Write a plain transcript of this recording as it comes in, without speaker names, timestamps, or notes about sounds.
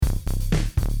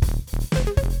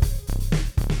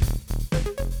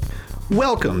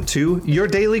Welcome to your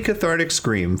daily cathartic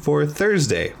scream for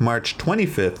Thursday, March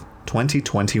 25th,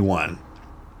 2021.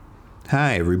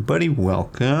 Hi, everybody.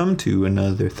 Welcome to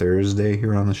another Thursday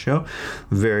here on the show.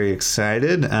 Very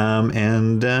excited.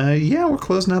 We're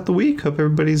closing out the week. Hope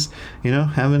everybody's,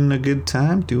 having a good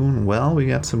time, doing well. We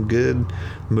got some good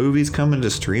movies coming to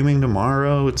streaming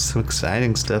tomorrow. It's some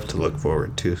exciting stuff to look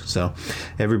forward to. So,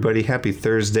 everybody, happy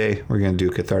Thursday. We're going to do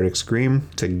a cathartic scream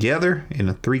together in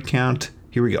a 3 count.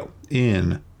 Here we go.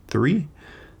 In 3,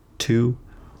 2,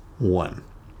 1.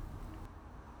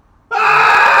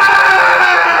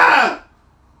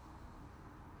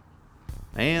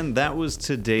 And that was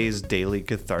today's Daily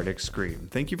Cathartic Scream.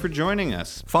 Thank you for joining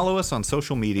us. Follow us on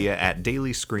social media at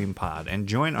Daily Scream Pod and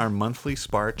join our monthly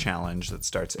SPAR challenge that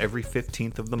starts every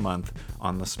 15th of the month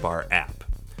on the SPAR app.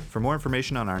 For more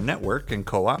information on our network and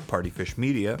co-op, Partyfish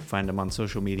Media, find them on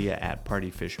social media at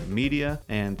Partyfish Media.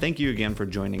 And thank you again for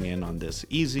joining in on this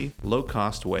easy,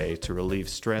 low-cost way to relieve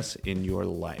stress in your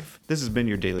life. This has been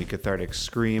your Daily Cathartic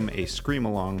Scream, a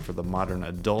scream-along for the modern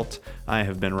adult. I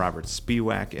have been Robert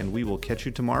Spiewak, and we will catch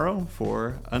you tomorrow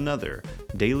for another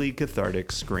Daily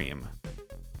Cathartic Scream.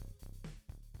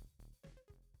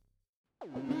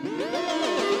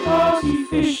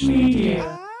 Partyfish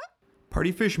Media.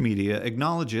 Partyfish Media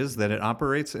acknowledges that it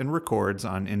operates and records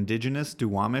on indigenous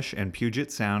Duwamish and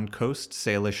Puget Sound Coast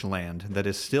Salish land that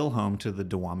is still home to the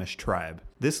Duwamish tribe.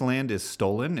 This land is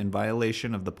stolen in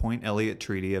violation of the Point Elliott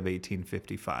Treaty of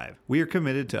 1855. We are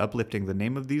committed to uplifting the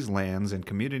name of these lands and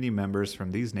community members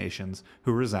from these nations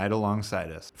who reside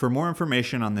alongside us. For more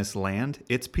information on this land,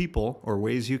 its people, or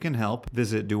ways you can help,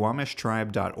 visit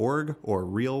duwamishtribe.org or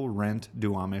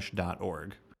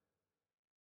realrentduwamish.org.